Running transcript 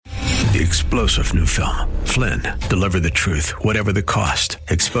The explosive new film, Flynn, deliver the truth, whatever the cost,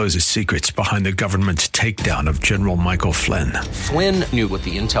 exposes secrets behind the government's takedown of General Michael Flynn. Flynn knew what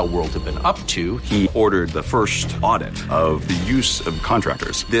the intel world had been up to. He ordered the first audit of the use of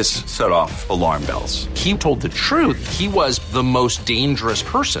contractors. This set off alarm bells. He told the truth. He was the most dangerous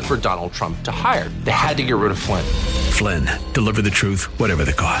person for Donald Trump to hire. They had to get rid of Flynn. Flynn, deliver the truth, whatever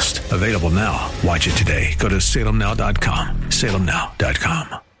the cost. Available now. Watch it today. Go to salemnow.com.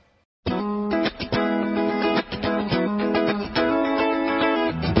 salemnow.com.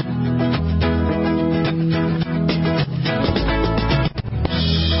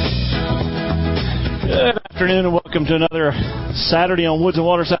 Good afternoon and welcome to another Saturday on Woods and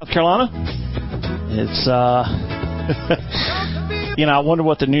Water, South Carolina. It's, I wonder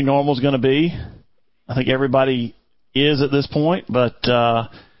what the new normal is going to be. I think everybody is at this point, but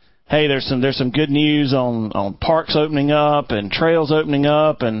hey, there's some good news on parks opening up and trails opening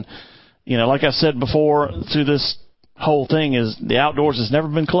up, and like I said before, through this whole thing is the outdoors has never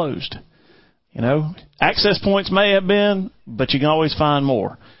been closed. Access points may have been, but you can always find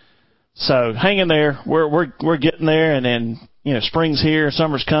more. So hang in there. We're getting there, and then spring's here,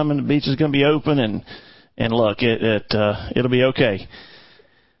 summer's coming, the beach is going to be open, and look, it'll be okay.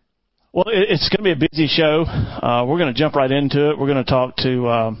 Well, it's going to be a busy show. We're going to jump right into it. We're going to talk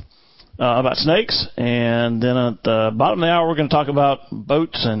to about snakes, and then at the bottom of the hour, we're going to talk about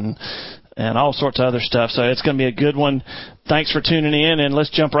boats and all sorts of other stuff. So it's going to be a good one. Thanks for tuning in, and let's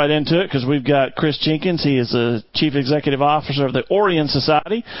jump right into it because we've got Chris Jenkins. He is the Chief Executive Officer of the Orion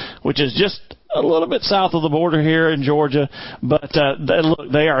Society, which is just a little bit south of the border here in Georgia. But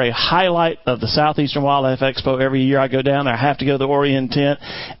look, they are a highlight of the Southeastern Wildlife Expo every year. I go down there. I have to go to the Orion tent.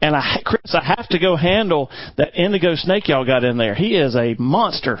 And, Chris, I have to go handle that indigo snake y'all got in there. He is a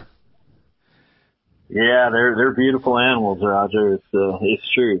monster. Yeah, they're beautiful animals, Roger. It's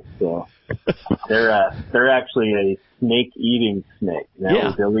true. So they're actually a snake-eating snake.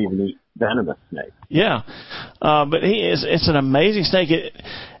 Now they'll even eat venomous snakes. Yeah, but it's an amazing snake.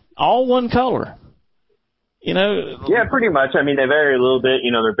 All one color. Yeah, pretty much. I mean, they vary a little bit.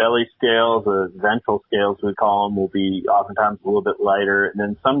 Their belly scales, or ventral scales, we call them, will be oftentimes a little bit lighter, and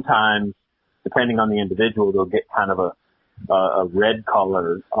then sometimes, depending on the individual, they'll get kind of a red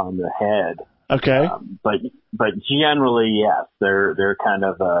color on the head. Okay. But generally, yes, they're kind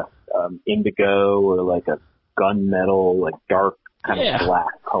of a indigo or like a gunmetal, like dark kind of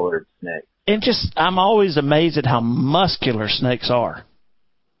black colored snake. And I'm always amazed at how muscular snakes are.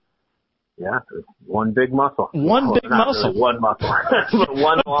 Yeah, one big muscle. One big muscle. Really one muscle, but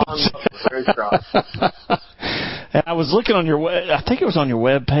one long muscle, very strong. And I was looking on I think it was on your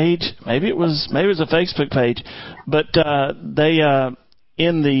web page. Maybe it was a Facebook page, but they.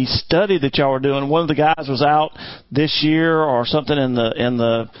 In the study that y'all were doing, one of the guys was out this year or something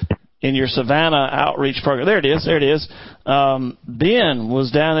in your Savannah outreach program. There it is. Ben was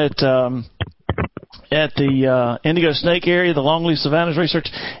down at the indigo snake area, the Longleaf Savannas research,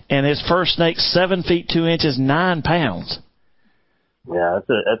 and his first snake, 7 feet 2 inches, 9 pounds. Yeah,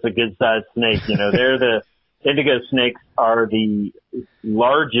 that's a good sized snake. They're the indigo snakes are the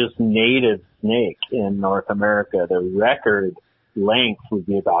largest native snake in North America. The record length would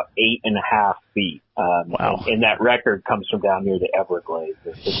be about 8.5 feet. Wow. And that record comes from down near the Everglades.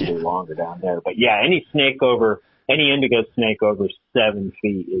 It's typically longer down there. But yeah, any indigo snake over 7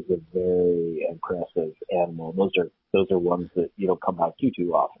 feet is a very impressive animal. Those are ones that you don't come by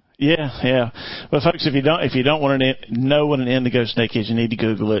too often. Yeah. Well, folks, if you don't want to know what an indigo snake is, you need to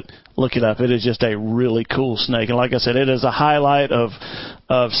Google it, look it up. It is just a really cool snake, and like I said, it is a highlight of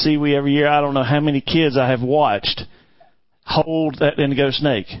SeaWe every year. I don't know how many kids I have watched hold that indigo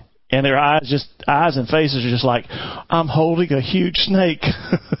snake, and their eyes and faces are just like, I'm holding a huge snake.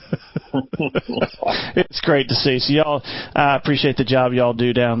 It's great to see. So y'all, I appreciate the job y'all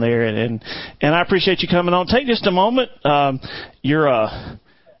do down there, and I appreciate you coming on. Take just a moment. You're a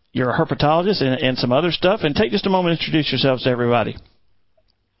herpetologist and some other stuff, and take just a moment to introduce yourselves to everybody.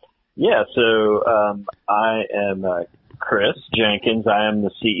 Yeah, so I am Chris Jenkins. I am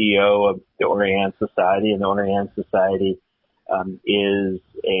the CEO of the Orion Society, and the Orion Society is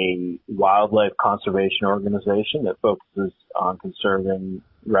a wildlife conservation organization that focuses on conserving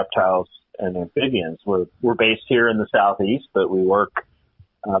reptiles and amphibians. We're based here in the Southeast, but we work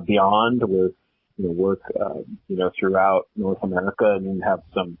beyond. We work throughout North America, and have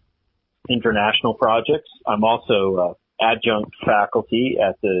some international projects. I'm also adjunct faculty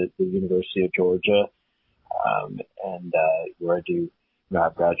at the University of Georgia, and where I do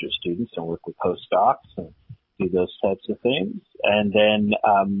have graduate students and work with postdocs and do those types of things. And then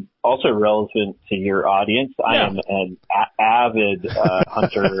also relevant to your audience, I am an avid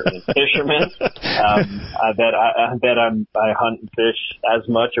hunter and fisherman. I hunt and fish as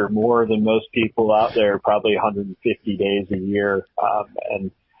much or more than most people out there, probably 150 days a year.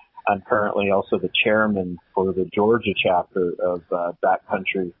 And I'm currently also the chairman for the Georgia chapter of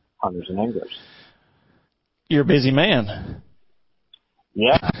Backcountry Hunters and Anglers. You're a busy man.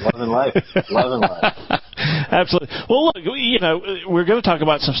 Yeah, loving life. Absolutely. Well, look, we're going to talk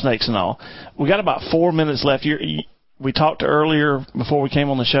about some snakes and all. We got about 4 minutes left. We talked earlier before we came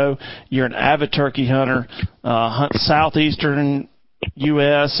on the show. You're an avid turkey hunter, hunt southeastern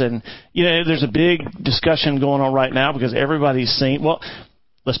U.S. and there's a big discussion going on right now because everybody's seen. Well,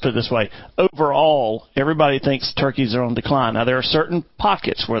 let's put it this way. Overall, everybody thinks turkeys are on decline. Now, there are certain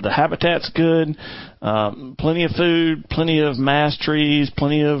pockets where the habitat's good, plenty of food, plenty of mass trees,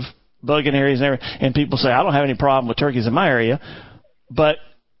 plenty of bugging areas and everything. And people say, I don't have any problem with turkeys in my area. But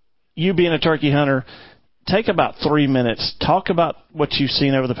you being a turkey hunter, take about 3 minutes. Talk about what you've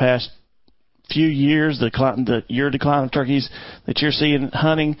seen over the past few years, your decline of turkeys that you're seeing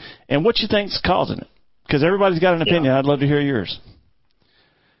hunting, and what you think's causing it. Because everybody's got an opinion. I'd love to hear yours.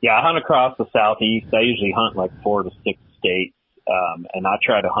 Yeah, I hunt across the Southeast. I usually hunt like 4 to 6 states, and I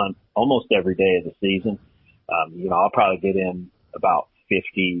try to hunt almost every day of the season. I'll probably get in about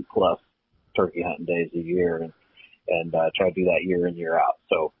 50 plus turkey hunting days a year and try to do that year in, year out.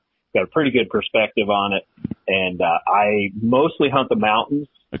 So got a pretty good perspective on it. And I mostly hunt the mountains.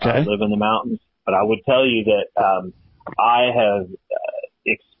 Okay. I live in the mountains. But I would tell you that I have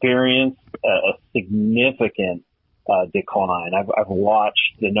experienced a significant decline. I've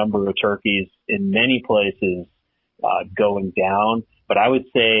watched the number of turkeys in many places going down, but I would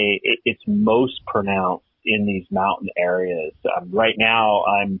say it's most pronounced in these mountain areas. Right now,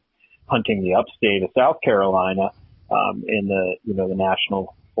 I'm hunting the upstate of South Carolina in the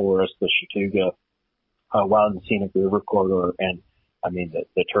national forest, the Chattooga Wild and Scenic River Corridor, and I mean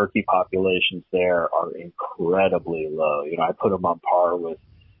the turkey populations there are incredibly low. I put them on par with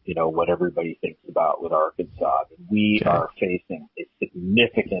what everybody thinks about with Arkansas. We are facing a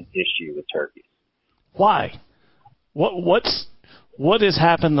significant issue with turkeys. Why? What has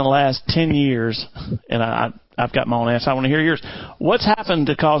happened in the last 10 years? And I've got my own answer. I want to hear yours. What's happened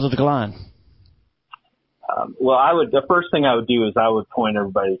to cause the decline? The first thing I would do is I would point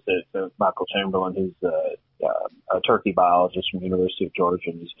everybody to Michael Chamberlain, who's a turkey biologist from the University of Georgia,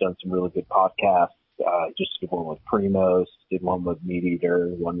 and he's done some really good podcasts. Just did one with Primos, did one with Meat Eater,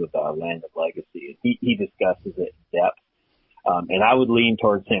 one with Land of Legacy. He discusses it in depth. And I would lean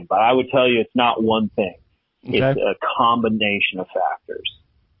towards him. But I would tell you it's not one thing. Okay. It's a combination of factors.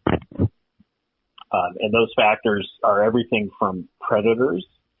 And those factors are everything from predators,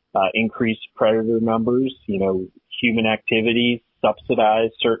 increased predator numbers, human activities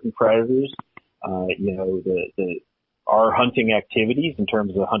subsidize certain predators, our hunting activities in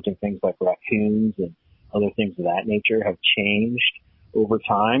terms of hunting things like raccoons and other things of that nature have changed over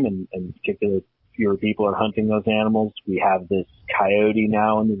time, and particularly fewer people are hunting those animals. We have this coyote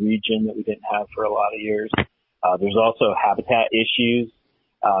now in the region that we didn't have for a lot of years. There's also habitat issues.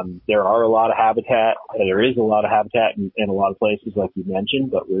 There is a lot of habitat in a lot of places, like you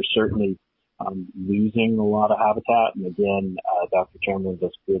mentioned, but we're certainly losing a lot of habitat. And again, Dr. Chamberlain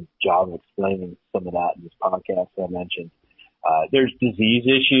does a good job of explaining some of that in this podcast I mentioned. There's disease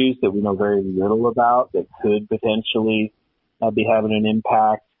issues that we know very little about that could potentially be having an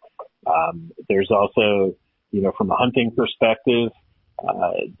impact. There's also, from a hunting perspective,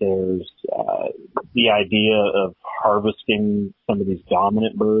 there's the idea of harvesting some of these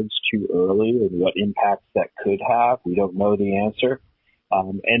dominant birds too early and what impacts that could have. We don't know the answer.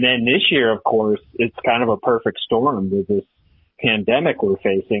 And then this year, of course, it's kind of a perfect storm with this pandemic we're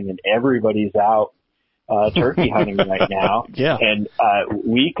facing, and everybody's out turkey hunting right now. Yeah. And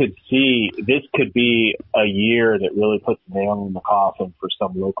we could see this could be a year that really puts the nail in the coffin for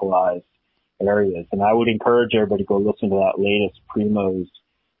some localized areas. And I would encourage everybody to go listen to that latest Primos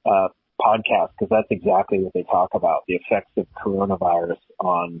podcast, because that's exactly what they talk about, the effects of coronavirus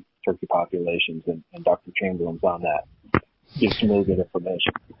on turkey populations, and Dr. Chamberlain's on that. Gives some really good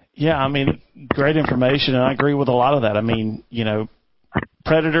information. Yeah, I mean, great information, and I agree with a lot of that. I mean,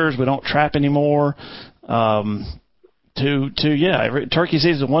 predators, we don't trap anymore. Turkey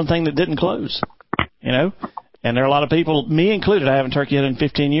season is the one thing that didn't close, and there are a lot of people, me included, I haven't turkey hunted in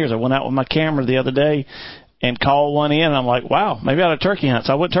 15 years. I went out with my camera the other day and called one in, and I'm like, wow, maybe I ought to turkey hunt.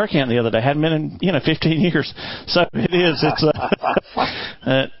 So I went turkey hunting the other day. Hadn't been in, 15 years. So it's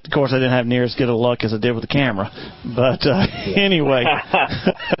of course I didn't have near as good a luck as I did with the camera. But anyway,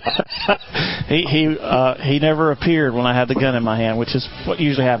 He never appeared when I had the gun in my hand, which is what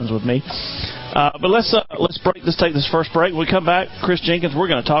usually happens with me. But let's take this first break. When we come back, Chris Jenkins, we're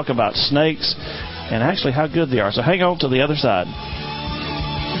going to talk about snakes and actually how good they are. So hang on to the other side.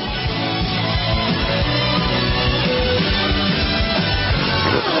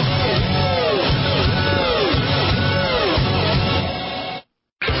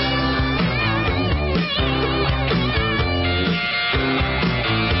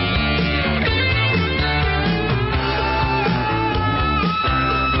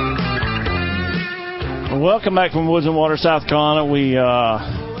 Welcome back from Woods and Water, South Carolina. We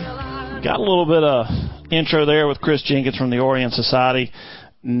got a little bit of intro there with Chris Jenkins from the Orient Society.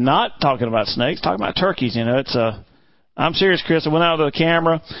 Not talking about snakes, talking about turkeys. You know, I'm serious, Chris. I went out with a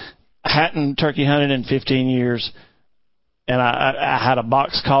camera, hadn't turkey hunted in 15 years, and I had a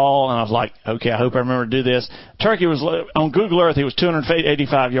box call, and I was like, okay, I hope I remember to do this. Turkey was on Google Earth. He was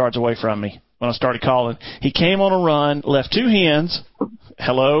 285 yards away from me when I started calling. He came on a run, left 2 hens.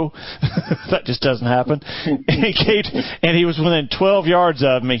 Hello? That just doesn't happen. And he was within 12 yards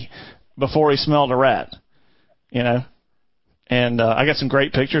of me before he smelled a rat, you know. And I got some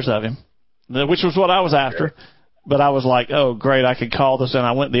great pictures of him, which was what I was after. But I was like, oh, great, I could call this. And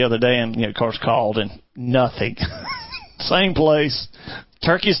I went the other day and, of course, called, and nothing. Same place.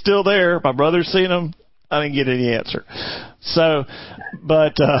 Turkey's still there. My brother's seen him. I didn't get any answer. So,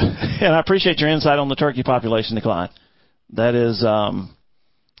 but and I appreciate your insight on the turkey population decline. That is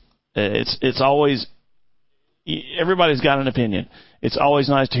it's always, everybody's got an opinion. It's always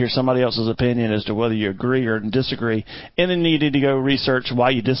nice to hear somebody else's opinion as to whether you agree or disagree, and then you need to go research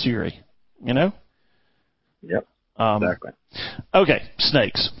why you disagree, you know? Yep, exactly. Okay,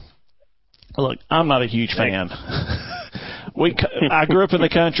 snakes. Look, I'm not a huge fan. I grew up in the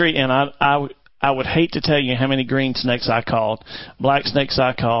country, and I would hate to tell you how many green snakes I caught, black snakes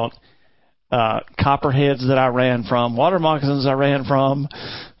I caught, copperheads that I ran from, water moccasins I ran from.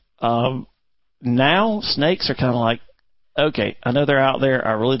 Now snakes are kind of like, okay, I know they're out there.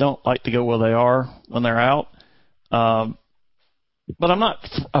 I really don't like to go where they are when they're out. But I'm not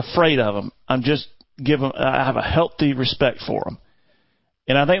afraid of them. I'm just I have a healthy respect for them.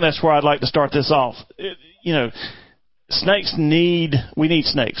 And I think that's where I'd like to start this off. We need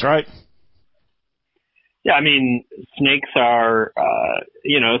snakes, right? Yeah, I mean, snakes are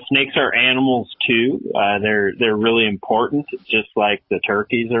animals too. They're really important, just like the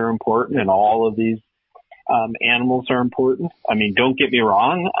turkeys are important, and all of these animals are important. I mean, don't get me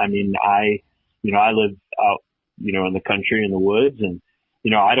wrong. I mean, I live out, in the country, in the woods, and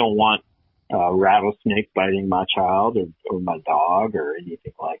I don't want a rattlesnake biting my child or my dog or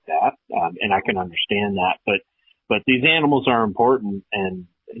anything like that. And I can understand that, but these animals are important, and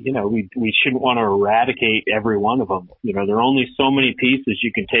we shouldn't want to eradicate every one of them. There are only so many pieces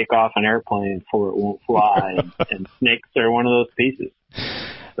you can take off an airplane before it won't fly, and snakes are one of those pieces.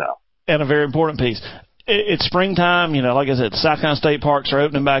 So, and a very important piece. It's springtime, like I said, South Carolina state parks are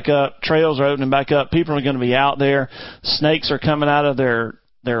opening back up, trails are opening back up, people are going to be out there, snakes are coming out of their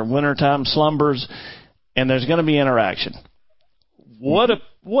wintertime slumbers, and there's going to be interaction. What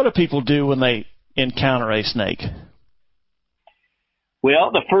do people do when they encounter a snake?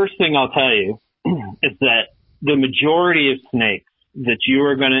 Well, the first thing I'll tell you is that the majority of snakes that you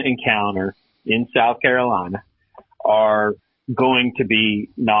are going to encounter in South Carolina are going to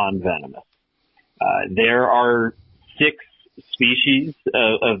be non-venomous. There are 6 species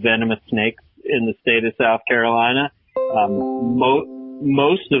of venomous snakes in the state of South Carolina.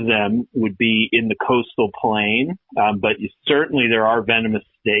 Most of them would be in the coastal plain, but certainly there are venomous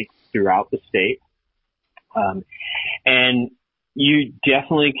snakes throughout the state. And you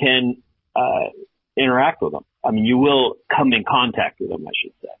definitely can interact with them. I mean, you will come in contact with them, I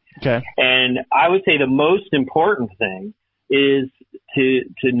should say. Okay. And I would say the most important thing is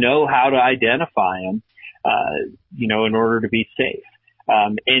to know how to identify them, in order to be safe.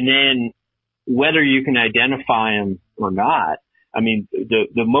 And then whether you can identify them or not, I mean,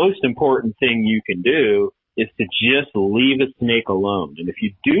 the most important thing you can do is to just leave a snake alone. And if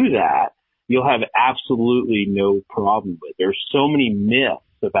you do that, you'll have absolutely no problem with it. There's so many myths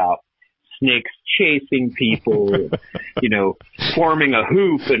about snakes chasing people, forming a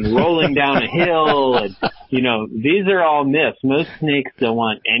hoop and rolling down a hill. And, these are all myths. Most snakes don't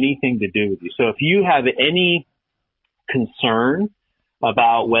want anything to do with you. So if you have any concern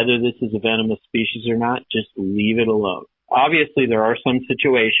about whether this is a venomous species or not, just leave it alone. Obviously, there are some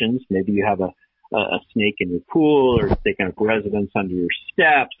situations, maybe you have a snake in your pool or it's taking up residence under your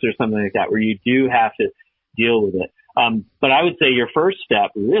steps or something like that, where you do have to deal with it. But I would say your first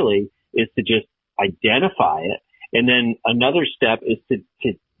step really is to just identify it. And then another step is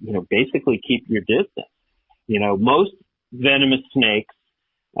to basically keep your distance. Most venomous snakes,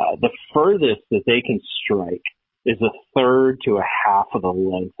 the furthest that they can strike is a third to a half of the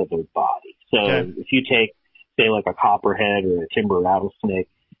length of their body. So if you take, say, like a copperhead or a timber rattlesnake,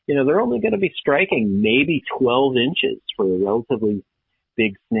 they're only going to be striking maybe 12 inches for a relatively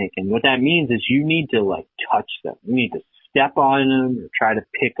big snake. And what that means is you need to like touch them. You need to step on them or try to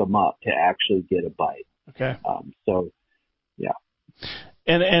pick them up to actually get a bite. Okay. Yeah.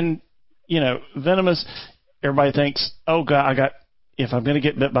 And venomous, everybody thinks, oh God, if I'm going to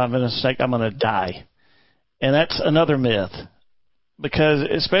get bit by a venomous snake, I'm going to die. And that's another myth, because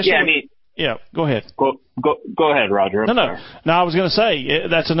especially, go ahead. Go ahead, Roger. No, I was going to say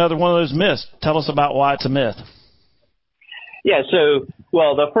that's another one of those myths. Tell us about why it's a myth. Yeah. So,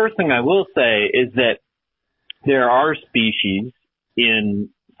 the first thing I will say is that there are species in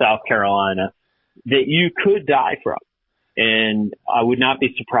South Carolina that you could die from. And I would not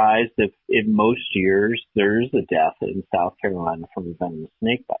be surprised if in most years there's a death in South Carolina from a venomous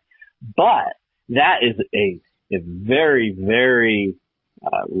snake bite. But that is a very, very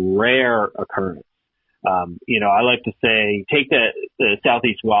rare occurrence. I like to say, take the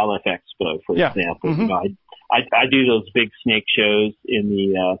Southeast Wildlife Expo, for example. Mm-hmm. I do those big snake shows in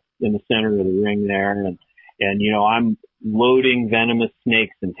the center of the ring there, and I'm loading venomous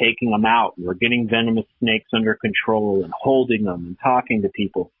snakes and taking them out, and we're getting venomous snakes under control and holding them and talking to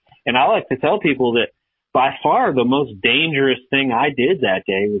people. And I like to tell people that by far the most dangerous thing I did that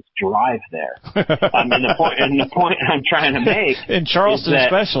day was drive there. And the point I'm trying to make in Charleston,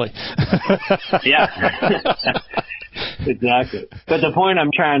 especially. Yeah, exactly. But the point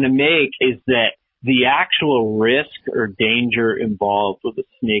I'm trying to make is that the actual risk or danger involved with a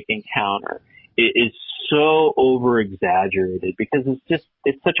snake encounter is so over exaggerated because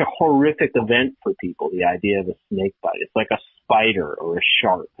it's such a horrific event for people. The idea of a snake bite, it's like a spider or a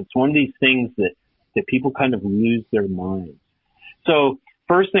shark. It's one of these things that people kind of lose their minds. So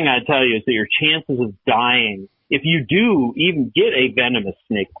first thing I'd tell you is that your chances of dying, if you do even get a venomous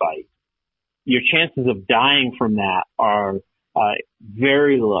snake bite, your chances of dying from that are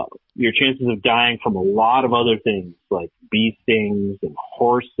very low. Your chances of dying from a lot of other things like bee stings and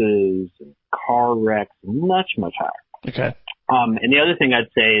horses and car wrecks, much, much higher. Okay. And the other thing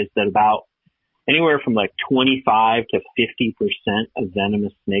I'd say is that about anywhere from like 25 to 50% of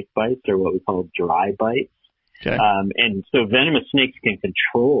venomous snake bites are what we call dry bites. Okay. And so venomous snakes can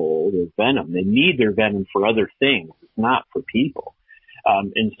control their venom. They need their venom for other things. It's not for people.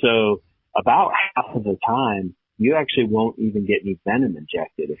 And so about half of the time, you actually won't even get any venom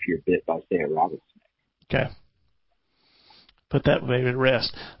injected if you're bit by, say, a rattlesnake. Okay. Put that baby to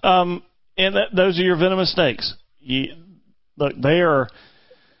rest. And those are your venomous snakes. Look, they are.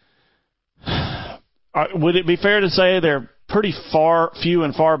 Would it be fair to say they're pretty few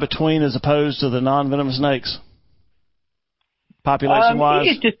and far between as opposed to the non-venomous snakes,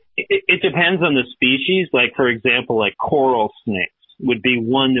 population-wise? It depends on the species. Like, for example, like coral snakes would be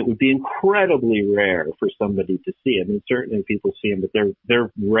one that would be incredibly rare for somebody to see. I mean, certainly people see them, but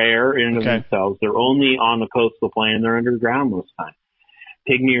they're rare in and of themselves. They're only on the coastal plain. They're underground most times.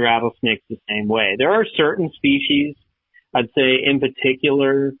 Pygmy rattlesnakes the same way. There are certain species, I'd say in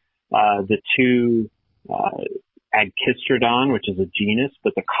particular, the two Agkistrodon, which is a genus,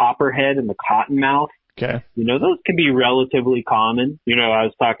 but the copperhead and the cottonmouth, those can be relatively common. I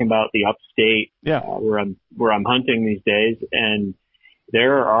was talking about the upstate where I'm hunting these days, and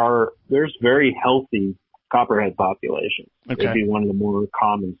there's very healthy copperhead populations. Okay. It'd be one of the more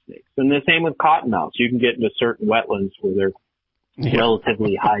common snakes. And the same with cottonmouths. You can get into certain wetlands where they're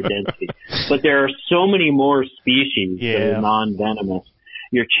relatively high density. But there are so many more species that are non-venomous.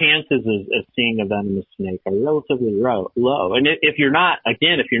 Your chances of seeing a venomous snake are relatively low. And if you're not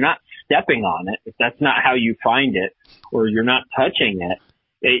stepping on it, if that's not how you find it, or you're not touching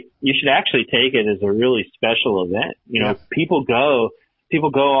it, you should actually take it as a really special event. People go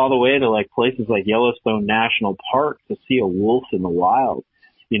all the way to like places like Yellowstone National Park to see a wolf in the wild.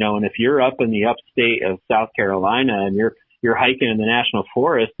 And if you're up in the upstate of South Carolina and you're hiking in the national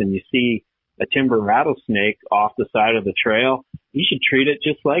forest and you see a timber rattlesnake off the side of the trail, you should treat it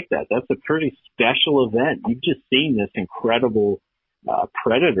just like that. That's a pretty special event. You've just seen this incredible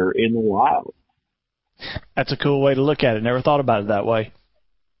predator in the wild. That's a cool way to look at it. Never thought about it that way.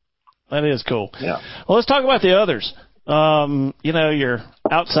 That is cool. Yeah. Well, let's talk about the others. You're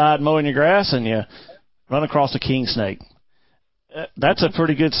outside mowing your grass and you run across a king snake. That's a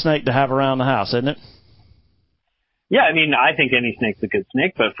pretty good snake to have around the house, isn't it? Yeah, I mean, I think any snake's a good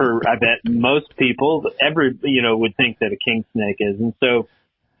snake, but I bet most people, would think that a king snake is. And so,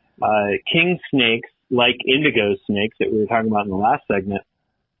 king snakes, like indigo snakes that we were talking about in the last segment,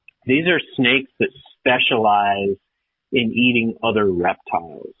 these are snakes that specialize in eating other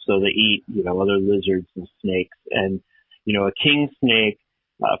reptiles. So they eat, other lizards and snakes. And, a king snake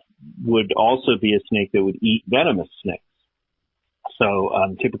would also be a snake that would eat venomous snakes. So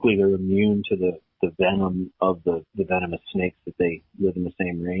typically they're immune to the venom of the venomous snakes that they live in the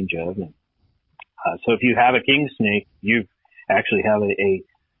same range of. And, so if you have a king snake, you actually have a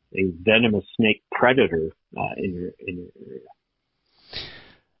venomous snake predator in your area.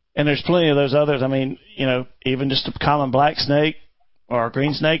 And there's plenty of those others. I mean, even just a common black snake or a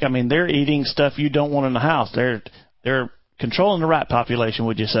green snake, I mean, they're eating stuff you don't want in the house. They're controlling the rat population,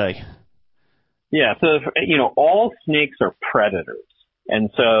 would you say? Yeah, so, all snakes are predators. And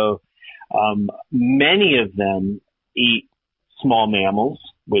so many of them eat small mammals,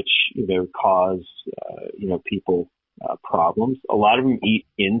 which, cause, people problems. A lot of them eat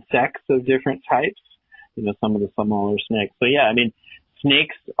insects of different types, some of the smaller snakes. So, yeah, I mean,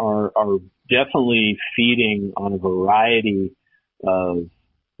 snakes are definitely feeding on a variety of,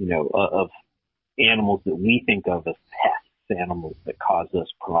 of animals that we think of as pests, animals that cause us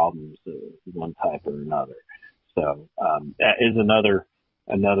problems of one type or another. So that is another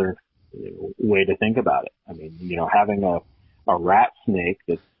way to think about it. I mean, having a rat snake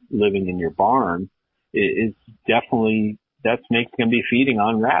that's living in your barn is definitely, that snake's going to be feeding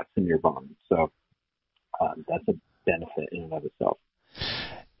on rats in your barn. So that's a benefit in and of itself.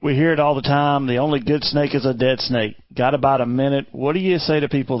 We hear it all the time. The only good snake is a dead snake. Got about a minute. What do you say to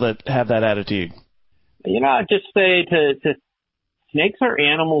people that have that attitude? I just say to snakes are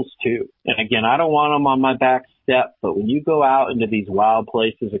animals too. And again, I don't want them on my back step, but when you go out into these wild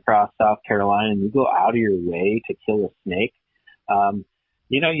places across South Carolina and you go out of your way to kill a snake,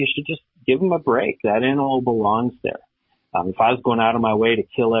 you should just give them a break. That animal belongs there. If I was going out of my way to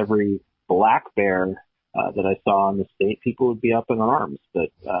kill every black bear that I saw in the state, people would be up in arms. But,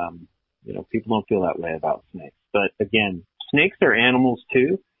 people don't feel that way about snakes. But again, snakes are animals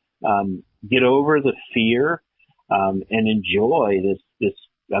too. Get over the fear, and enjoy this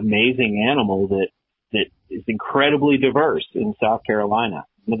amazing animal that is incredibly diverse in South Carolina,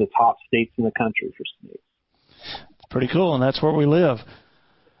 one of the top states in the country for snakes. Pretty cool. And that's where we live.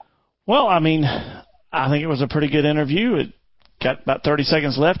 Well, I mean, I think it was a pretty good interview. It got about 30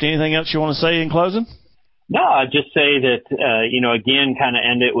 seconds left. Anything else you want to say in closing? No, I'd just say that, again, kind of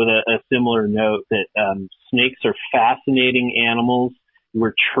end it with a similar note that snakes are fascinating animals.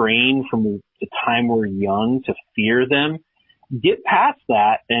 We're trained from the time we're young to fear them. Get past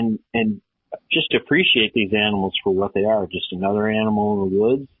that and just appreciate these animals for what they are, just another animal in the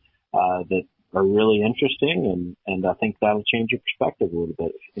woods that are really interesting, and I think that'll change your perspective a little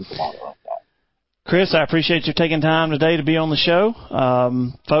bit if you think about it like that. Chris, I appreciate you taking time today to be on the show.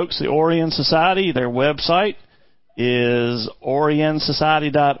 Folks, the Orion Society, their website is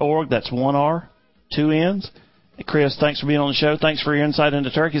orionsociety.org. That's 1 R, 2 N's. And Chris, thanks for being on the show. Thanks for your insight into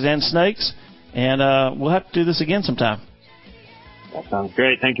turkeys and snakes. And we'll have to do this again sometime. That sounds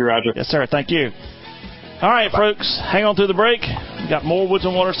great. Thank you, Roger. Yes, sir. Thank you. All right, folks, hang on through the break. We've got more Woods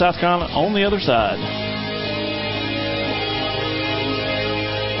and Water, South Carolina on the other side.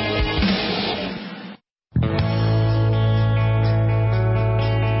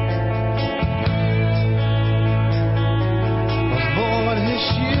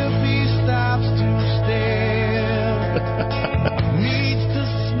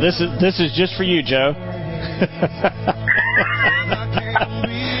 This is just for you, Joe.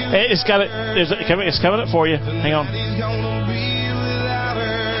 It's coming up for you. Hang on.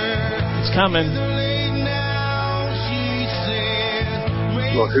 It's coming.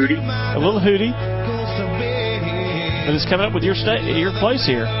 A little hootie. But it's coming up with your place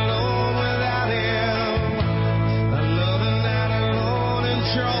here.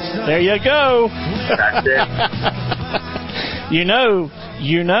 There you go. That's it. You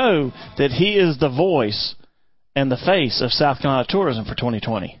know that he is the voice and the face of South Carolina tourism for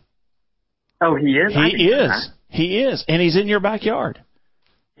 2020. Oh, he is? He is. And he's in your backyard.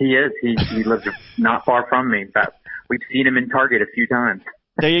 He is. He lives not far from me. In fact, we've seen him in Target a few times.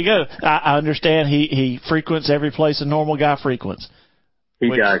 There you go. I understand he frequents every place a normal guy frequents. He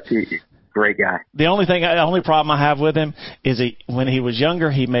does. He's a great guy. The only problem I have with him is when he was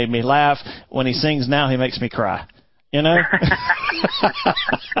younger, he made me laugh. When he sings now, he makes me cry. You know?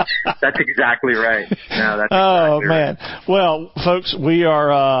 That's exactly right. No, that's exactly man. Right. Well, folks,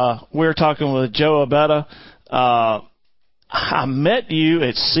 we're talking with Joe Abetta. I met you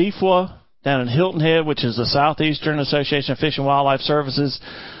at SEFWA down in Hilton Head, which is the Southeastern Association of Fish and Wildlife Services.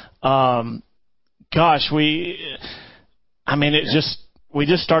 It we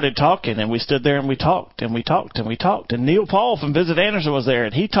just started talking, and we stood there and we talked and we talked and we talked. And Neil Paul from Visit Anderson was there,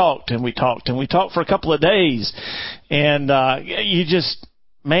 and he talked and we talked and we talked for a couple of days. And you just,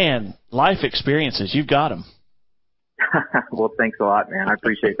 man, life experiences, you've got them. Well, thanks a lot, man. I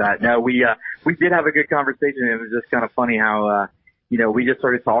appreciate that. No, we did have a good conversation. It was just kind of funny how, we just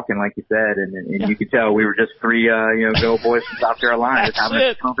started talking, like you said, and you could tell we were just three, go boys from South Carolina, just having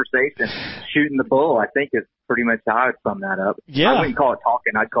a conversation, shooting the bull. I think is pretty much how I'd sum that up. Yeah. I wouldn't call it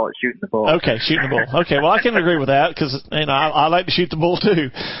talking. I'd call it shooting the bull. Okay, shooting the bull. Okay, well, I can agree with that because, I like to shoot the bull too.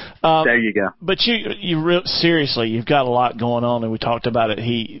 There you go. But seriously, you've got a lot going on, and we talked about it.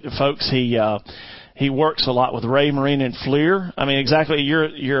 He works a lot with Raymarine and FLIR. I mean, exactly.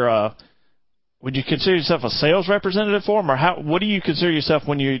 You're would you consider yourself a sales representative for them, or what do you consider yourself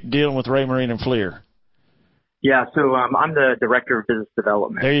when you're dealing with Raymarine and FLIR? Yeah, so I'm the director of business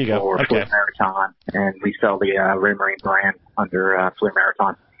development there you go. for FLIR Maritime, and we sell the Raymarine brand under FLIR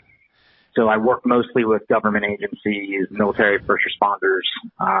Maritime. So I work mostly with government agencies, military, first responders,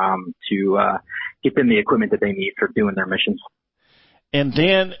 to get them the equipment that they need for doing their missions. And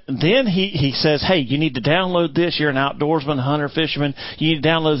then he says, hey, you need to download this. You're an outdoorsman, hunter, fisherman. You need to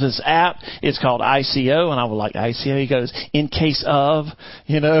download this app. It's called ICO. And I was like, ICO? He goes, in case of,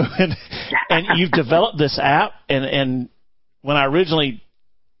 and you've developed this app. And when I originally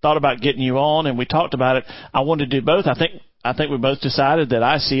thought about getting you on and we talked about it, I wanted to do both. I think we both decided that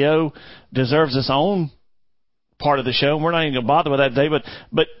ICO deserves its own part of the show. And we're not even going to bother with that today,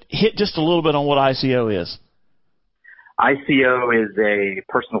 but hit just a little bit on what ICO is. ICO is a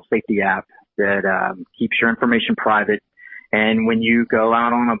personal safety app that keeps your information private. And when you go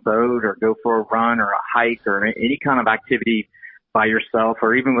out on a boat or go for a run or a hike or any kind of activity by yourself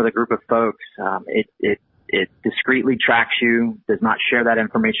or even with a group of folks, it discreetly tracks you, does not share that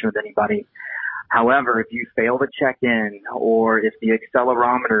information with anybody. However, if you fail to check in or if the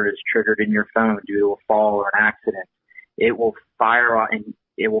accelerometer is triggered in your phone due to a fall or an accident, it will fire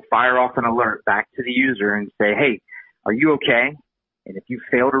off an alert back to the user and say, hey, are you okay? And if you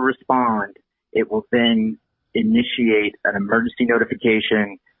fail to respond, it will then initiate an emergency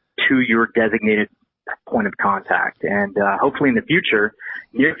notification to your designated point of contact. And hopefully in the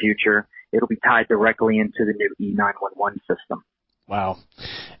near future, it'll be tied directly into the new E911 system. Wow.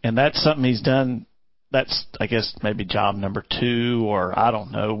 And that's something he's done. That's, I guess, maybe job number 2, or I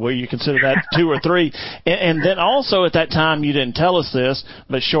don't know, where you consider that 2 or 3. And then also at that time, you didn't tell us this,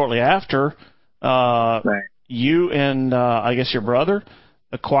 but shortly after, right. You and I guess your brother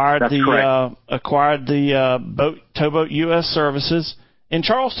acquired the Towboat U.S. Services in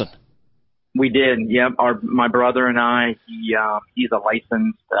Charleston. We did. Yep. My brother and I. He's a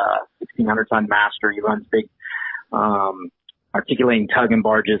licensed 1,600-ton master. He runs big articulating tug and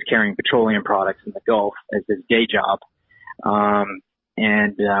barges carrying petroleum products in the Gulf as his day job.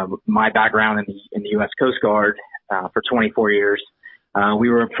 And my background in the U.S. Coast Guard for 24 years. We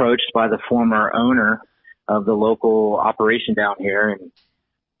were approached by the former owner of the local operation down here, and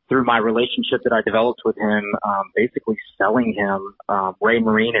through my relationship that I developed with him, basically selling him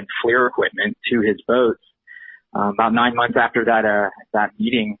Raymarine and FLIR equipment to his boats. About 9 months after that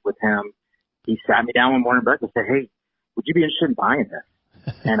meeting with him, he sat me down one morning and said, hey, would you be interested in buying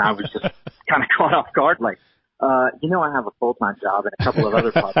this? And I was just kind of caught off guard, like, I have a full-time job and a couple of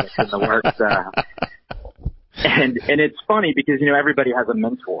other projects in the works. And it's funny because, everybody has a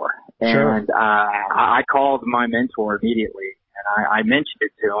mentor. Sure. And I called my mentor immediately, and I mentioned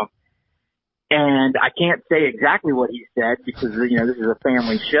it to him. And I can't say exactly what he said because, this is a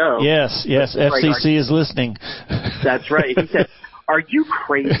family show. Yes, FCC is listening. That's right. He said, are you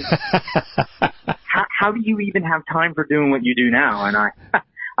crazy? How do you even have time for doing what you do now? And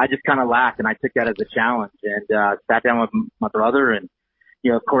I just kind of laughed, and I took that as a challenge and sat down with my brother, and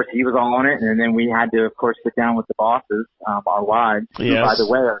of course, he was all on it, and then we had to, of course, sit down with the bosses, our wives, who, by the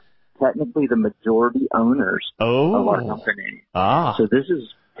way, are technically the majority owners of our company. So this is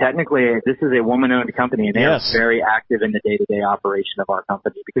a woman-owned company, and they're very active in the day-to-day operation of our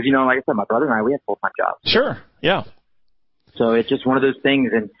company. Because, like I said, my brother and I, we had full-time jobs. Sure, yeah. So it's just one of those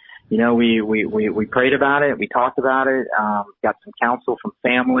things, and we prayed about it, we talked about it, got some counsel from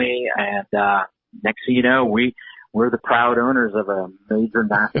family, and next thing you know, we're the proud owners of a major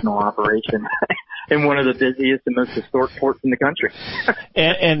national operation in one of the busiest and most historic ports in the country.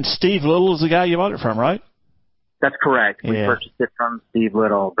 and Steve Little is the guy you bought it from, right? That's correct. We purchased it from Steve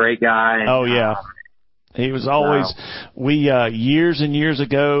Little. Great guy. Oh, yeah. He was always years and years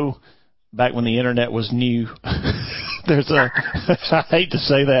ago, back when the Internet was new, I hate to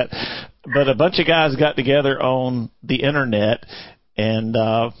say that, but a bunch of guys got together on the Internet and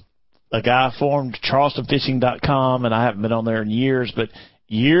a guy formed CharlestonFishing.com, and I haven't been on there in years, but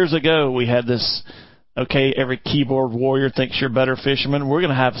years ago we had this, okay, every keyboard warrior thinks you're a better fisherman. We're going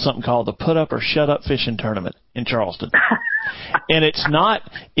to have something called the Put Up or Shut Up Fishing Tournament in Charleston. And it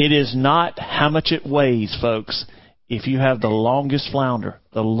is not how much it weighs, folks. If you have the longest flounder,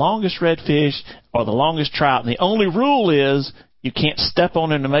 the longest redfish, or the longest trout, and the only rule is you can't step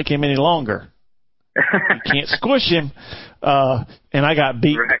on him to make him any longer. You can't squish him. And I got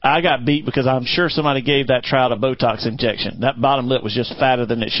beat. Right. I got beat because I'm sure somebody gave that trout a Botox injection. That bottom lip was just fatter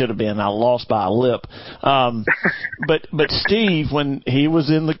than it should have been. I lost by a lip. But Steve, when he was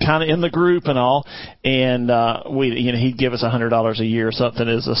in the group and all, and he'd give us $100 a year or something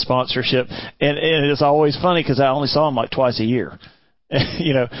as a sponsorship, and it's always funny because I only saw him like twice a year.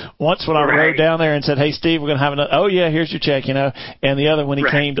 Once when I rode down there and said, "Hey, Steve, we're going to have another," "Oh, yeah, here's your check," and the other when he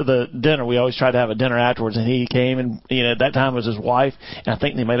came to the dinner, we always tried to have a dinner afterwards, and he came, and, at that time it was his wife, and I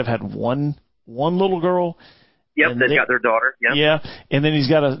think they might have had one little girl. Yep, they've got their daughter. Yep. Yeah, and then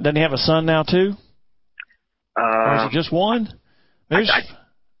doesn't he have a son now, too? Or is it just one? I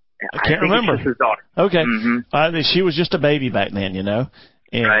can't remember. It's his daughter. Okay. Mm-hmm. She was just a baby back then, and,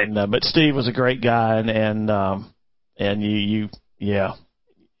 right. But Steve was a great guy, and you. Yeah.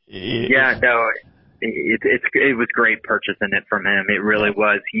 It was great purchasing it from him. It really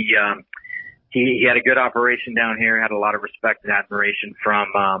was. He had a good operation down here, had a lot of respect and admiration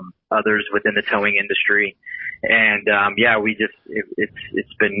from others within the towing industry. And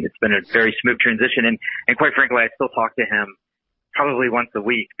it's been a very smooth transition, and quite frankly I still talk to him probably once a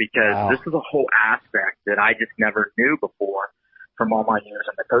week because this is a whole aspect that I just never knew before from all my years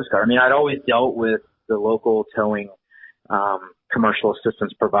in the Coast Guard. I mean, I'd always dealt with the local towing commercial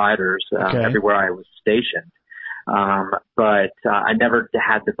assistance providers everywhere I was stationed. But I never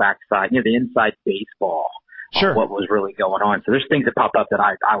had the backside, the inside baseball of what was really going on. So there's things that pop up that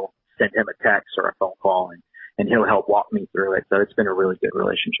I will send him a text or a phone call, and he'll help walk me through it. So it's been a really good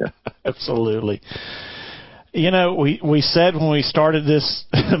relationship. Absolutely. We said when we started this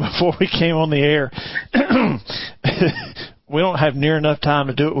before we came on the air, we don't have near enough time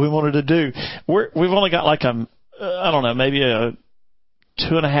to do what we wanted to do. We've only got like maybe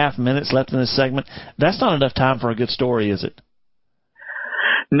 2.5 minutes left in this segment. That's not enough time for a good story, is it?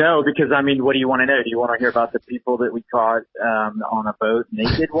 No, because, what do you want to know? Do you want to hear about the people that we caught on a boat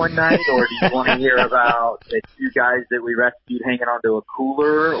naked one night? Or do you want to hear about the two guys that we rescued hanging onto a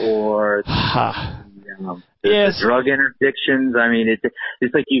cooler? Or the drug interdictions?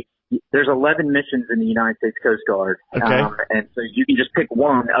 It's like there's 11 missions in the United States Coast Guard. Okay. And so you can just pick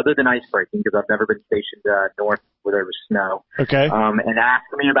one other than ice breaking, because I've never been stationed north where there was snow. Okay. And ask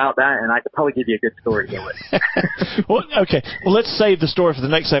me about that, and I could probably give you a good story to go with. Well, okay. Well, let's save the story for the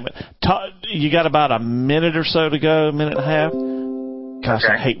next segment. You got about a minute or so to go, a minute and a half. Gosh,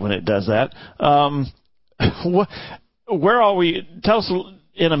 okay. I hate when it does that. Where are we? Tell us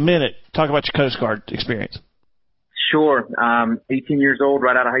in a minute. Talk about your Coast Guard experience. Sure. 18 years old,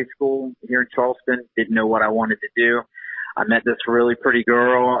 right out of high school here in Charleston. Didn't know what I wanted to do. I met this really pretty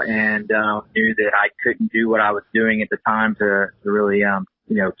girl and knew that I couldn't do what I was doing at the time to really,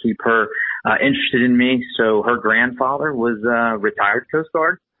 keep her interested in me. So her grandfather was retired Coast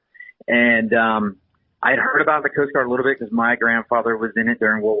Guard, and I had heard about the Coast Guard a little bit because my grandfather was in it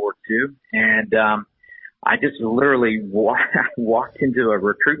during World War II, and I just literally walked into a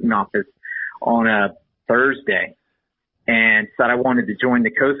recruiting office on a Thursday and said I wanted to join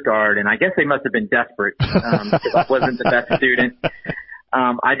the Coast Guard, and I guess they must have been desperate because I wasn't the best student.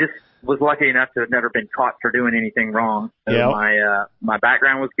 I just was lucky enough to have never been caught for doing anything wrong. So yep. My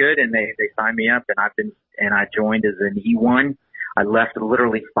background was good, and they signed me up, and I joined as an E1. I left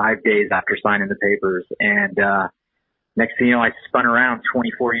literally 5 days after signing the papers, and next thing you know, I spun around.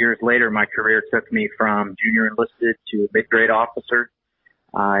 24 years later, my career took me from junior enlisted to mid-grade officer.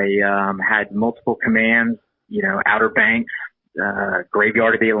 I had multiple commands. Outer Banks,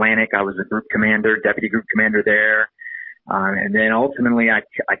 Graveyard of the Atlantic. I was a group commander, deputy group commander there. And then ultimately I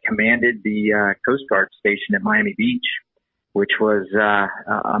commanded the Coast Guard station at Miami Beach, which was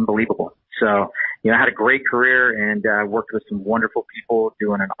unbelievable. So, I had a great career and worked with some wonderful people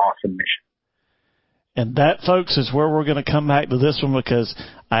doing an awesome mission. And that, folks, is where we're going to come back to this one, because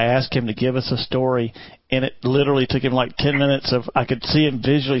I asked him to give us a story, and it literally took him like 10 minutes I could see him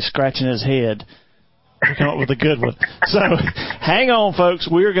visually scratching his head to come up with a good one. So hang on, folks.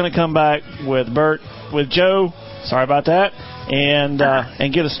 We're going to come back with Joe. Sorry about that.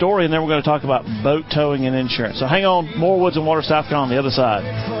 And get a story, and then we're going to talk about boat towing and insurance. So hang on. More Woods and Water, South Carolina on the other side.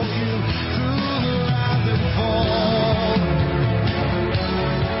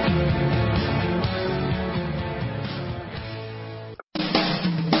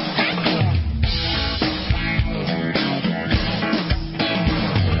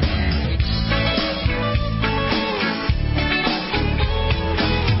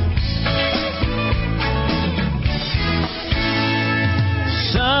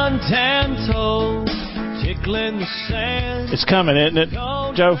 It's coming, isn't it,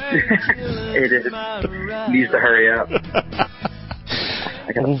 Joe? It is. Needs to hurry up.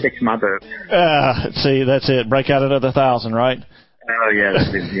 I got to fix my boat. See, that's it. Break out another 1,000, right? Oh, yeah.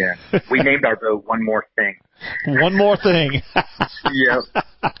 That's it, yeah. We named our boat One More Thing. One More Thing. Yep.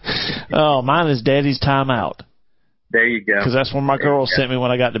 Oh, mine is Daddy's Time Out. There you go. Because that's when my girls sent me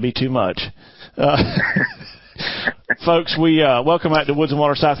when I got to be too much. Folks, we welcome back to Woods and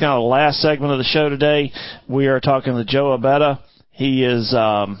Water, South Carolina. The last segment of the show today, we are talking to Joe Abetta. He is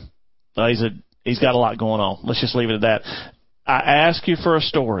he's got a lot going on. Let's just leave it at that. I asked you for a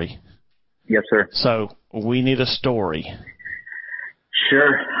story. Yes, sir. So we need a story.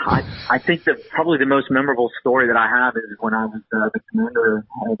 Sure. I think that probably the most memorable story that I have is when I was the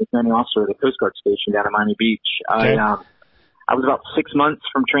commanding officer of the Coast Guard station down at Miami Beach. Okay. I was about 6 months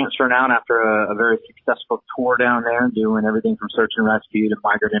from transferring out after a very successful tour down there, doing everything from search and rescue to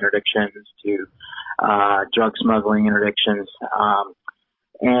migrant interdictions to drug smuggling interdictions.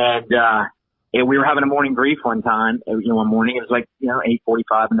 We were having a morning brief one time. One morning it was like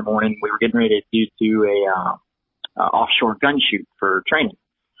 8:45 in the morning. We were getting ready to do a offshore gun shoot for training.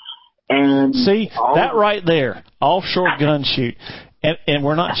 And see that right there, offshore gun shoot, and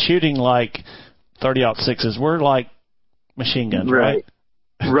we're not shooting like 30-06s. We're like machine guns, right?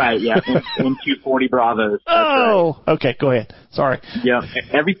 Right, yeah. M240 Bravos. Oh, right. Okay, go ahead. Sorry. Yeah,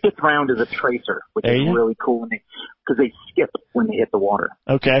 every fifth round is a tracer, which is really cool because they skip when they hit the water.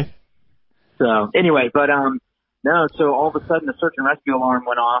 Okay. So anyway, but so all of a sudden the search and rescue alarm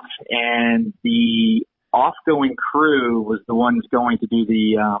went off, and the off-going crew was the ones going to do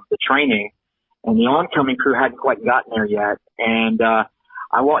the training, and the oncoming crew hadn't quite gotten there yet, and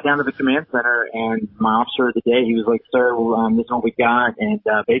I walked down to the command center, and my officer of the day, he was like, "Sir, this is what we got." And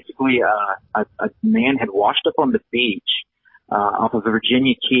basically, a man had washed up on the beach off of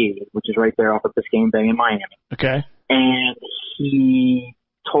Virginia Key, which is right there off of Biscayne Bay in Miami. Okay. And he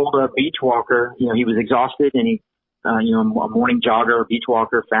told a beach walker, he was exhausted, and a morning jogger or beach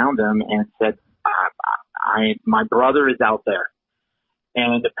walker found him and said, my brother is out there.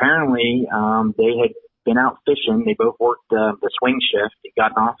 And apparently, they had been out fishing. They both worked the swing shift. They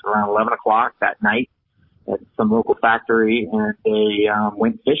got off around 11 o'clock that night at some local factory, and they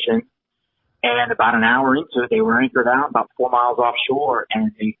went fishing. And about an hour into it, they were anchored out about 4 miles offshore,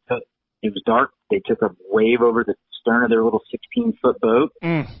 and it was dark. They took a wave over the stern of their little 16-foot boat,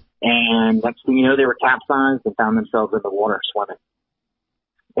 and next thing you know, they were capsized and found themselves in the water swimming.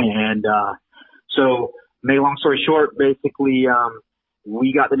 And so, make a long story short, basically,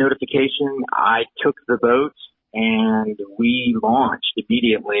 we got the notification. I took the boat and we launched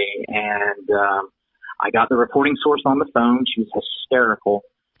immediately. And I got the reporting source on the phone. She was hysterical.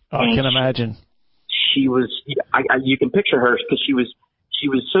 Oh, I can imagine. She was. You can picture her because she was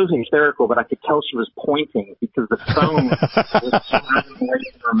so hysterical, but I could tell she was pointing because the phone was surrounding away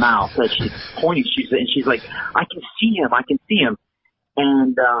from her mouth. So she's pointing. She's like, "I can see him.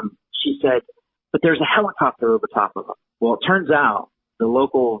 And she said, "But there's a helicopter over top of him." Well, it turns out the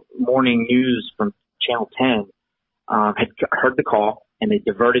local morning news from Channel 10 had heard the call, and they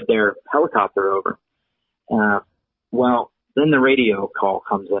diverted their helicopter over. Well, then the radio call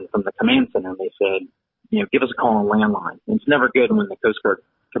comes in from the command center, and they said, give us a call on landline. And it's never good when the Coast Guard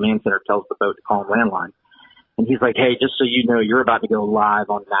command center tells the boat to call on landline. And he's like, "Hey, just so you know, you're about to go live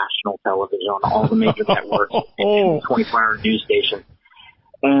on national television on all the major networks and 24-hour news stations."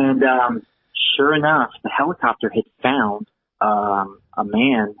 And sure enough, the helicopter had found a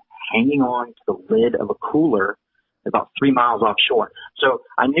man hanging on to the lid of a cooler about 3 miles offshore. So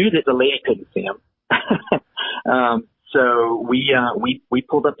I knew that the lady couldn't see him. So we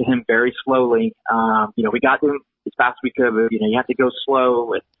pulled up to him very slowly. We got to him as fast as we could. But, you have to go slow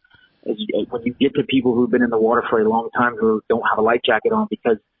when you get to people who've been in the water for a long time who don't have a life jacket on,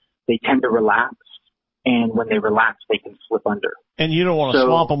 because they tend to relax. And when they relax, they can slip under. And you don't want to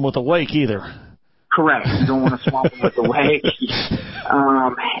swamp them with a wake either. Correct. You don't want to swamp them with a wake.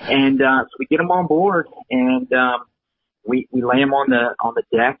 So we get them on board, and we lay him on the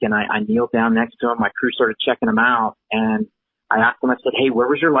deck, and I kneeled down next to him. My crew started checking him out, and I asked him, I said, "Hey, where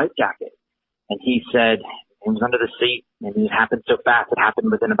was your life jacket?" And he said, "It was under the seat." And it happened so fast. It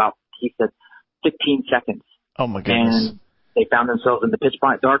happened within about, he said, 15 seconds. Oh, my goodness. And they found themselves in the pitch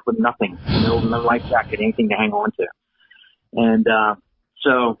black dark with nothing, no life jacket, anything to hang on to. And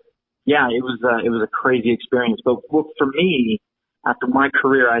so, yeah, it was a crazy experience. But for me, after my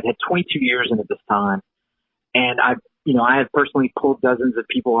career, I'd had 22 years in it this time, and I have personally pulled dozens of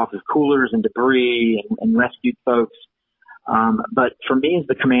people off of coolers and debris and rescued folks. But for me, as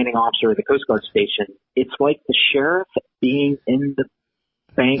the commanding officer of the Coast Guard station, it's like the sheriff being in the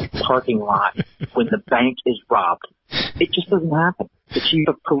bank parking lot when the bank is robbed. it just doesn't happen. The chief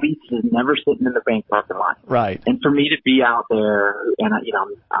of police is never sitting in the bank parking lot. Right. And for me to be out there, and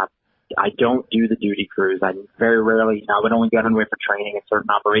I don't do the duty crews. I very rarely, I would only get away for training in certain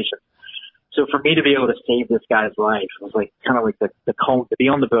operations. So for me to be able to save this guy's life was like kind of like to be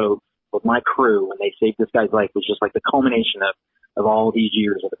on the boat with my crew when they saved this guy's life was just like the culmination of all these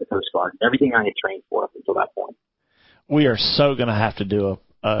years of the Coast Guard, everything I had trained for up until that point. We are so going to have to do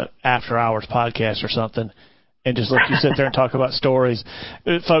a after hours podcast or something and just let you sit there and talk about stories.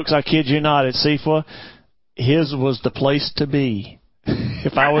 Folks, I kid you not, at SEFWA, his was the place to be.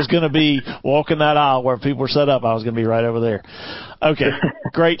 If I was going to be walking that aisle where people were set up, I was going to be right over there. Okay,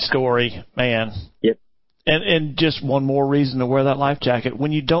 great story, man. Yep. And just one more reason to wear that life jacket.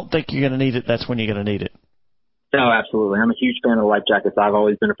 When you don't think you're going to need it, that's when you're going to need it. No, absolutely. I'm a huge fan of life jackets. I've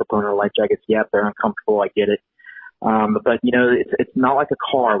always been a proponent of life jackets. Yep, they're uncomfortable. I get it. But it's not like a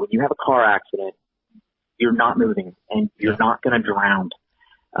car. When you have a car accident, you're not moving and you're not going to drown.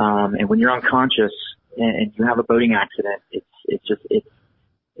 And when you're unconscious and you have a boating accident, it's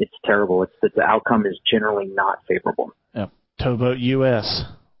terrible. The outcome is generally not favorable. Yeah. Towboat US.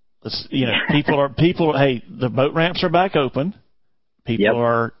 People. Hey, the boat ramps are back open. People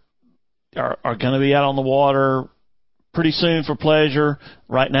are going to be out on the water pretty soon for pleasure.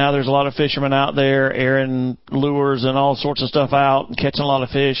 Right now, there's a lot of fishermen out there airing lures and all sorts of stuff out and catching a lot of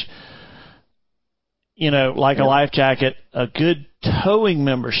fish. Like a life jacket, a good towing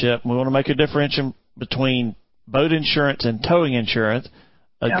membership. We want to make a differentiation between boat insurance and towing insurance.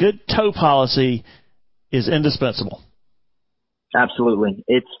 A good tow policy is indispensable. Absolutely.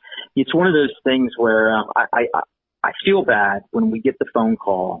 It's one of those things where I feel bad when we get the phone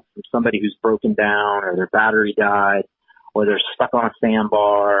call from somebody who's broken down or their battery died or they're stuck on a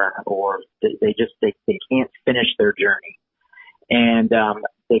sandbar or they can't finish their journey. And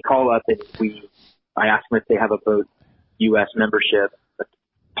they call up and I ask them if they have a Boat US membership, a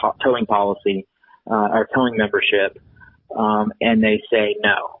towing policy, or towing membership, and they say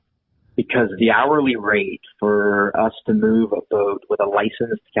no. Because the hourly rate for us to move a boat with a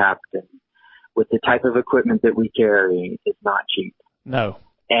licensed captain with the type of equipment that we carry is not cheap. No.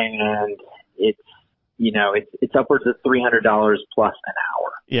 And it's upwards of $300 plus an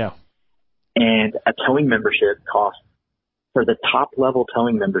hour. Yeah. And a towing membership costs, for the top level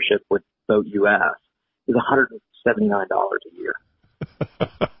towing membership with Boat US, is $179 a year.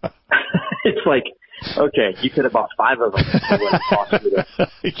 It's like, okay, you could have bought 5 of them for what it cost you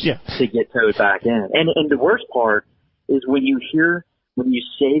to get towed back in. And the worst part is when you say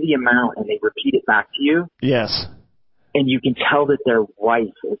the amount and they repeat it back to you. Yes. And you can tell that their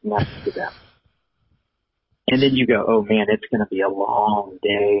wife is next to them. And then you go, oh man, it's going to be a long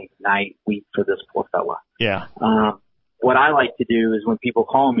day, night, week for this poor fella. Yeah. What I like to do is when people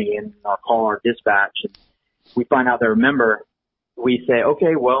call me and I'll call our dispatch and we find out they're a member, we say,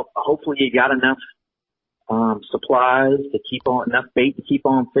 okay, well, hopefully you got enough supplies to keep on, enough bait to keep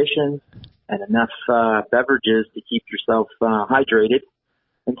on fishing, and enough beverages to keep yourself hydrated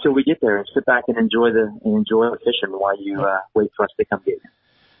until we get there and sit back and enjoy the fishing while you wait for us to come get you.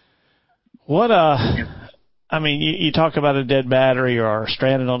 You talk about a dead battery or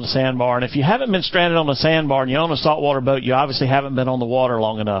stranded on the sandbar, and if you haven't been stranded on the sandbar and you're on a saltwater boat, you obviously haven't been on the water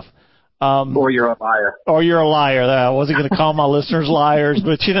long enough. Or you're a liar. Or you're a liar. I wasn't going to call my listeners liars,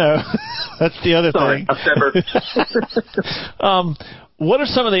 but that's the other thing. What are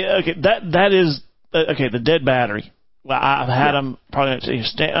some of the dead battery? Well, I've had them probably on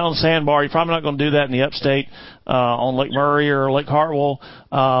the sandbar. You're probably not going to do that in the upstate, on Lake Murray or Lake Hartwell.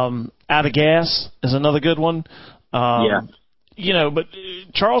 Out of gas is another good one. But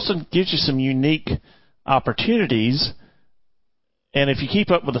Charleston gives you some unique opportunities. And if you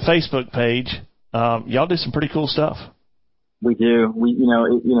keep up with the Facebook page, y'all do some pretty cool stuff. We do. We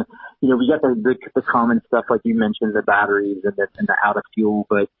got the common stuff like you mentioned, the batteries and the out of fuel,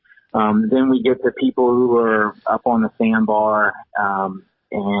 but then we get the people who are up on the sandbar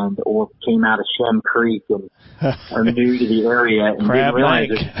or came out of Shem Creek and are new to the area and didn't realize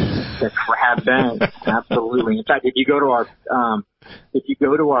the Crab Bank. Absolutely. In fact, if you go to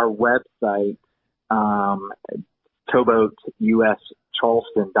our website,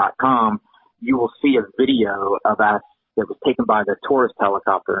 towboatuscharleston.com, you will see a video of us that was taken by the tourist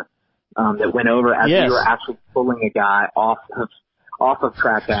helicopter that went over as we were actually pulling a guy off of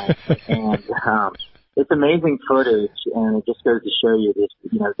Crab Bank. And it's amazing footage, and it just goes to show you this.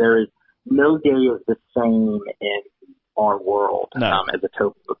 There is no day is the same in our world as a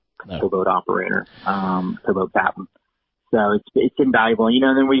towboat operator, towboat captain. So it's invaluable. And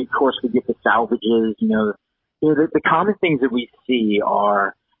then we get the salvages. The common things that we see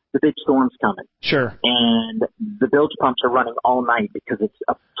are the big storm's coming. Sure. And the bilge pumps are running all night because it's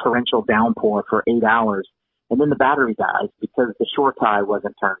a torrential downpour for 8 hours. And then the battery dies because the shore tie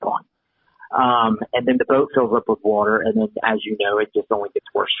wasn't turned on. And then the boat fills up with water, and then, as you know, it just only gets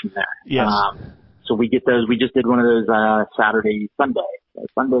worse from there. Yes. So we get those. We just did one of those Sunday,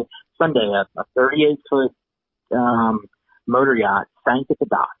 a 38-foot motor yacht sank at the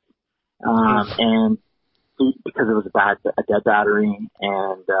dock, and because it was a dead battery,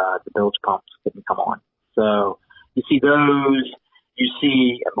 and the bilge pumps didn't come on. So you see those. You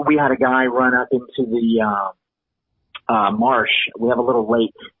see, we had a guy run up into the marsh. We have a little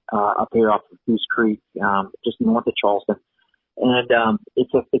lake up here off of Goose Creek, just north of Charleston, and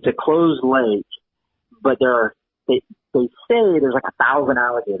it's a closed lake, but they say there's like 1,000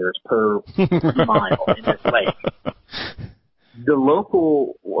 alligators per mile in this lake. The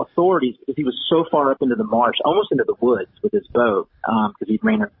local authorities, because he was so far up into the marsh, almost into the woods with his boat, because he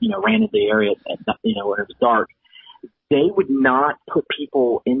ran into the area at when it was dark, they would not put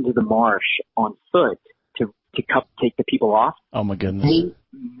people into the marsh on foot to take the people off. Oh my goodness! They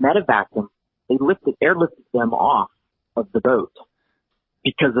medevaced them. They airlifted them off of the boat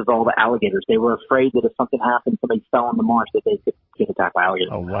because of all the alligators. They were afraid that if something happened, somebody fell in the marsh, that they could get attacked by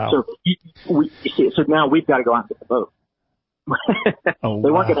alligators. Oh wow! So now we've got to go out and get the boat. Oh, they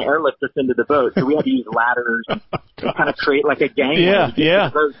weren't going to airlift us into the boat, so we had to use ladders and kind of create like a gangway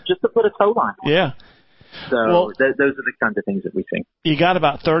just to put a tow line on. Yeah. So those are the kinds of things that we think. You got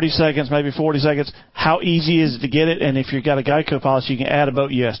about 30 seconds, maybe 40 seconds. How easy is it to get it? And if you've got a Geico policy, you can add a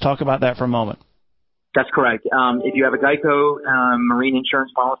boat. Yes. Talk about that for a moment. That's correct. If you have a Geico marine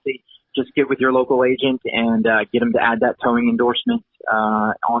insurance policy, just get with your local agent and get them to add that towing endorsement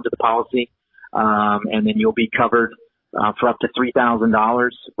onto the policy, and then you'll be covered for up to $3,000,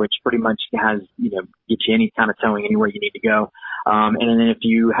 which pretty much gets you any kind of towing anywhere you need to go. And then if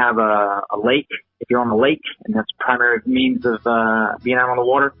you have a lake, if you're on the lake, and that's the primary means of being out on the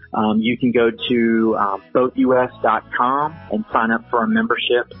water, you can go to boatus.com and sign up for a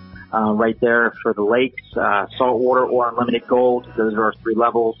membership right there for the lakes, saltwater or unlimited gold. Those are our 3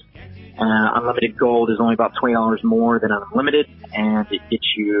 levels. Unlimited gold is only about $20 more than unlimited, and it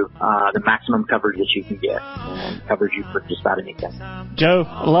gets you the maximum coverage that you can get, and covers you for just about anything. Joe,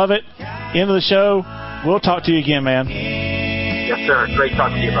 love it. End of the show. We'll talk to you again, man. Yes, sir. Great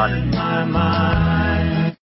talking to you, Roger.